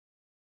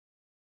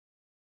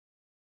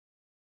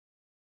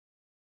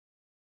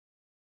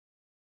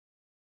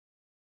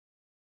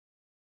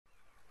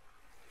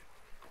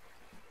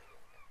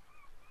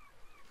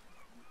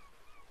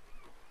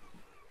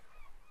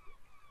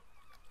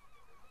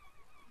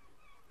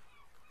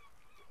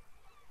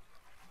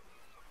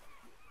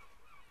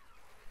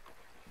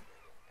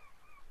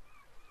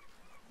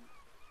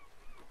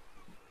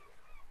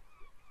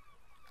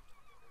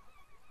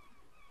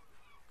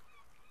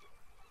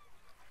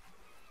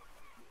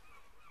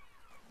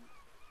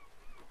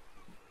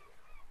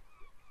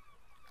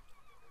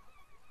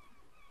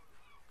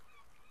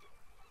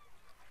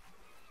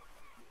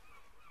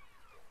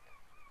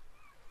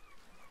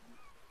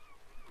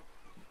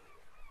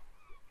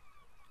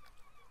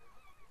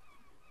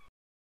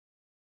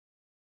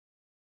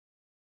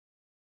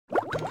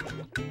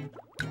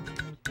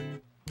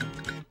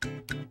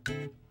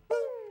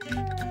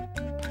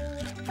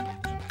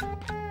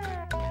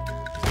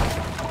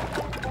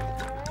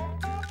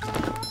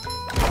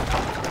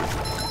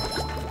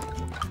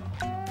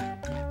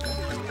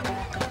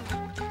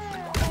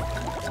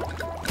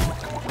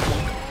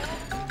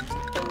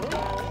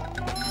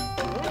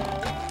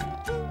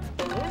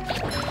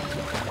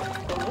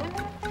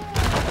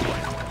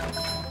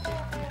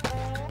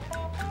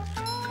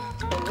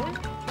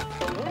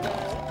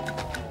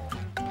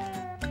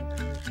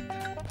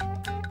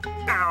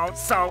Ow,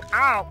 so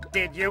out,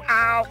 did you?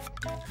 Ow!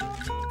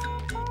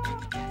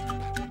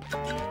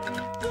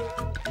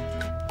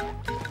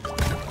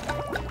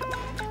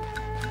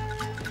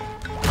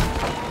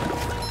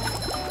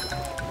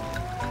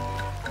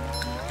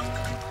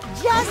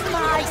 Just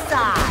my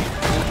size.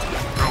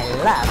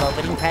 I love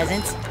opening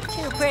presents.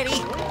 Too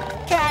pretty.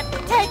 Can't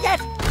take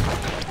it.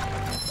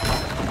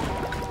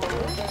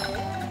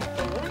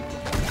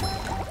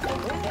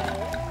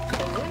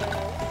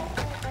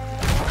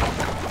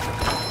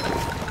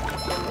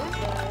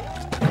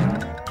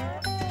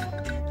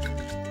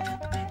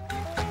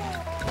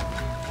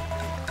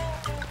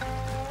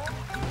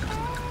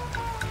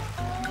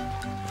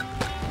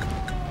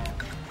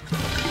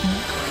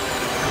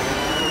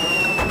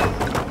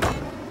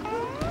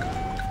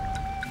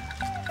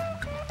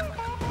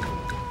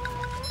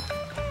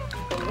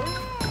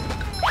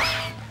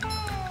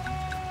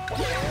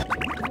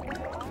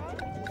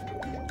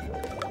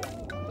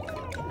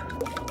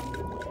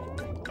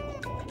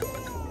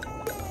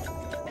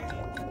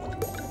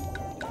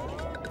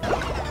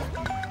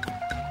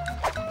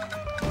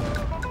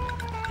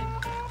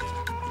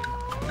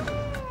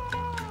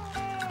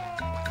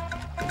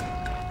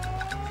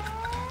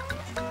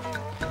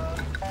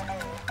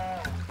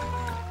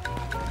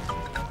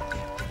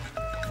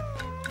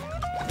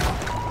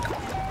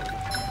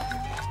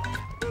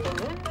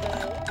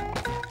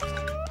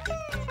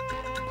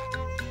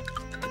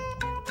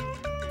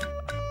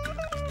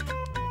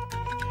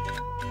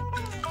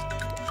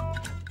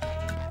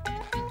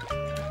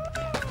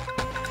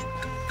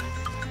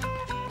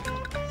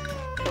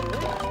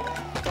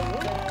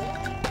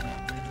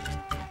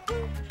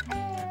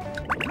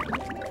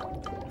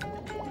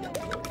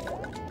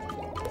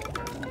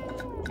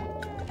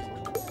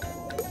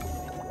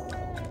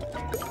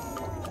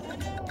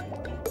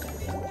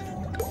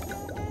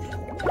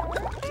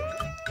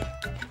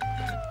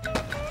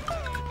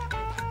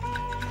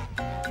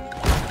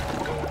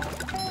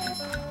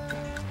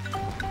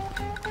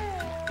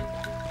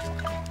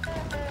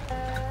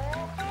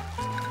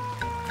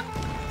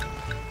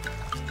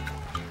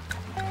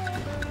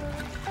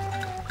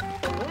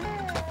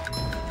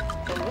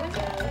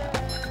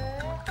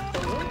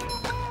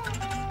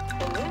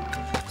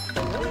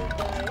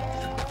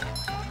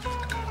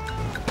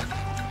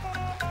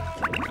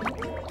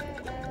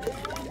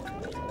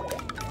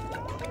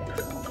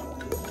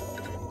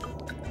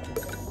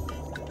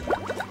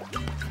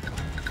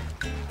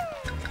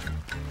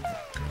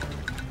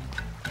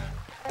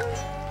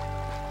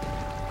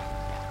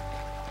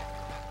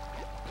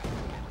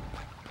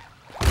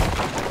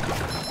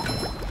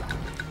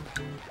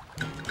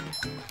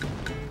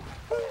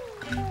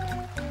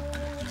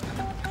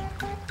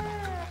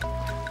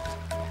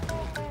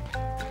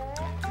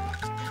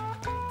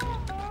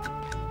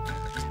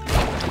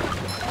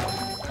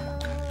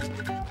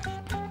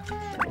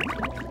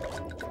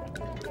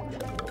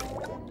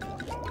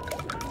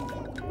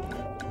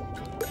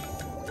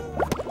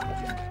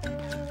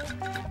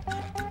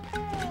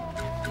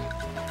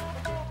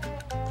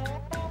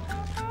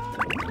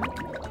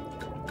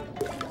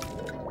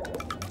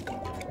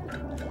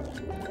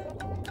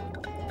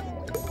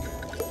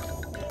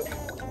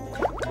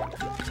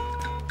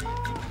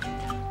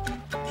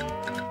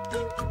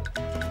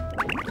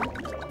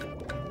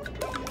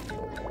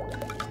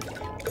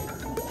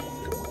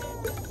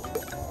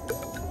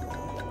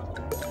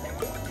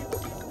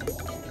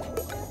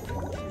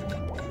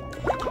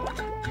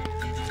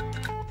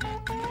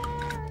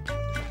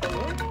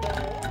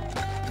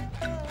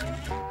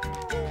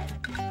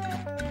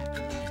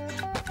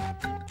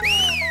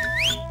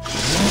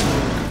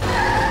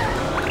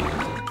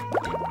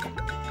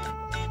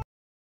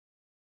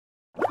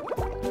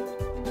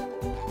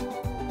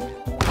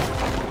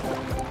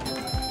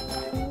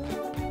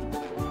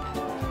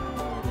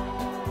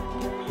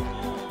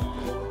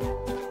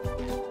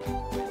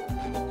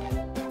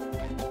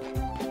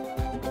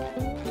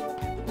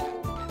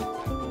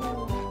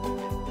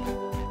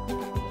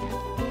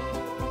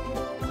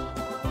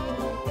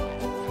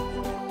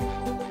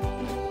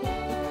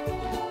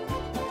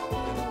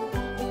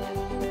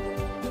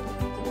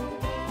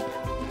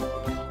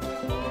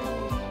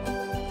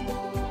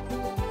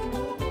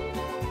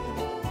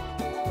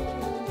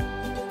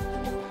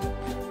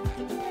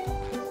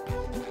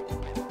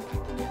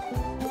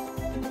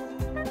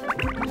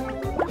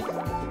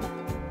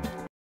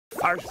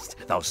 First,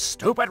 those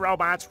stupid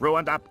robots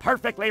ruined a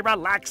perfectly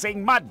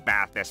relaxing mud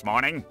bath this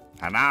morning,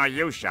 and now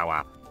you show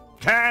up.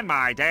 Can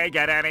my day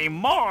get any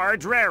more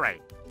dreary?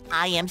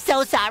 I am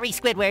so sorry,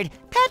 Squidward.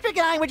 Patrick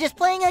and I were just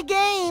playing a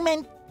game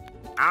and...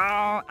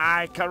 Oh,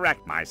 I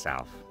correct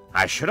myself.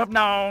 I should have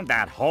known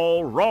that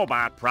whole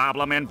robot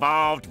problem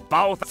involved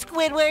both.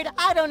 Squidward,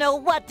 I don't know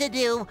what to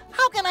do.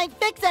 How can I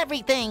fix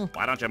everything?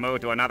 Why don't you move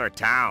to another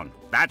town?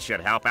 That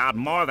should help out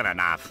more than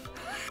enough.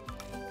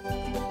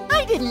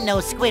 I didn't know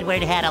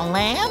Squidward had a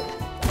lamp.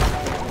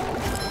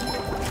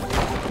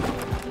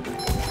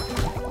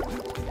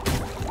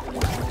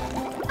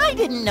 I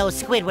didn't know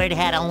Squidward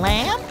had a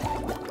lamp.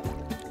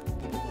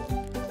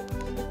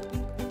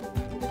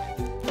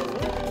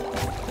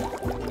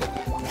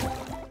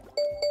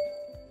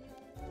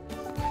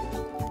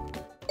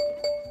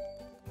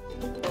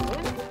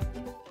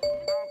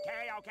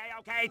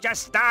 Okay,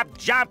 just stop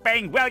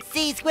jumping, will you?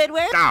 See,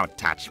 Squidward? Don't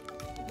touch me.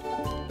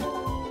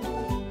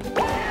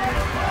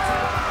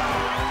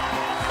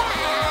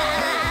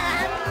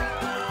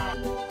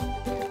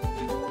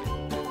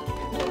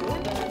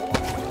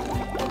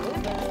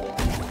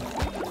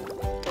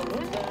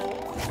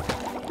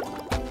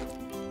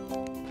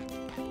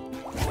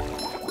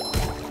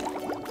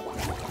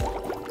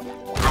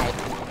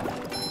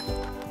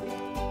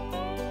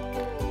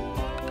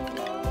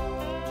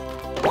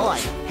 Boy,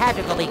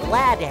 Patrick will be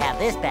glad to have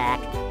this back.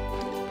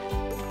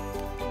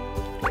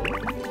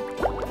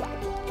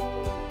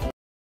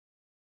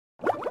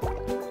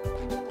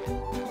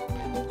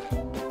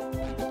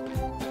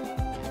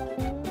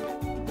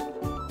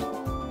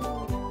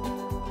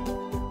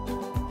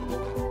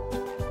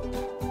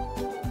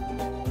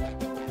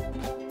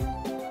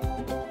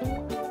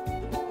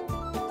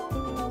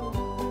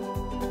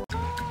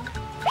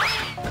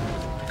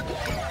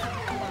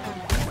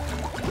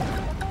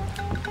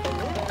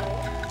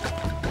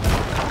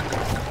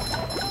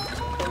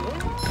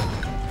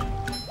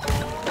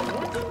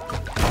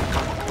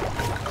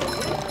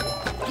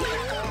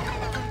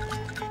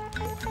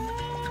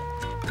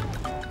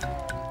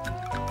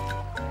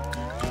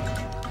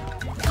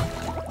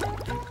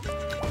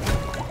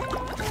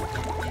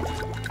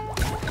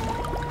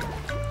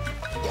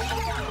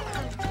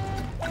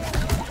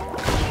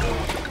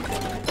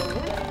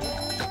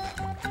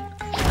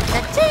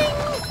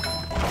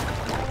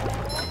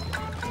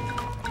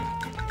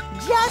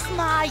 Just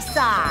my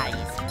size.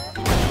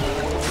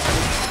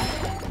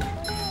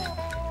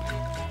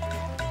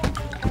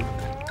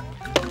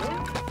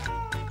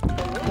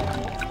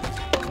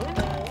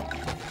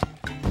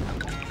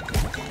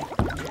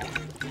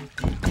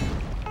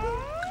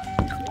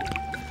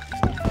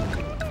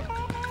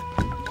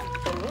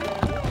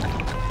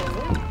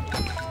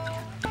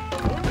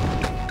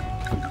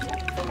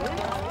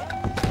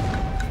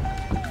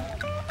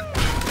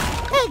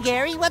 Hey,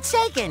 Gary, what's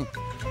shaking?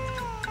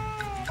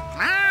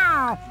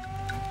 Meow!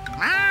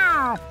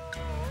 Meow!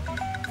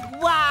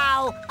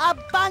 Wow, a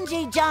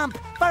bungee jump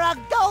for a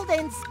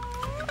golden...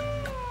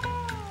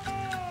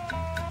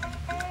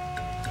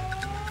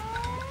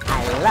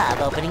 I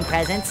love opening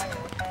presents.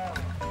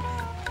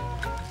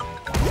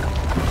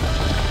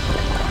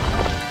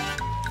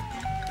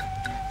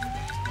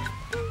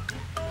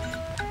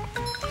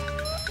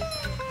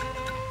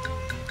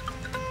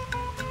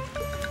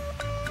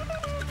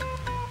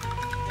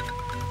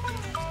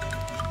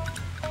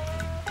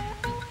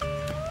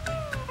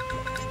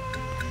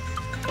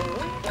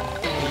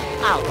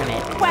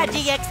 Ultimate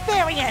wedgie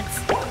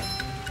experience!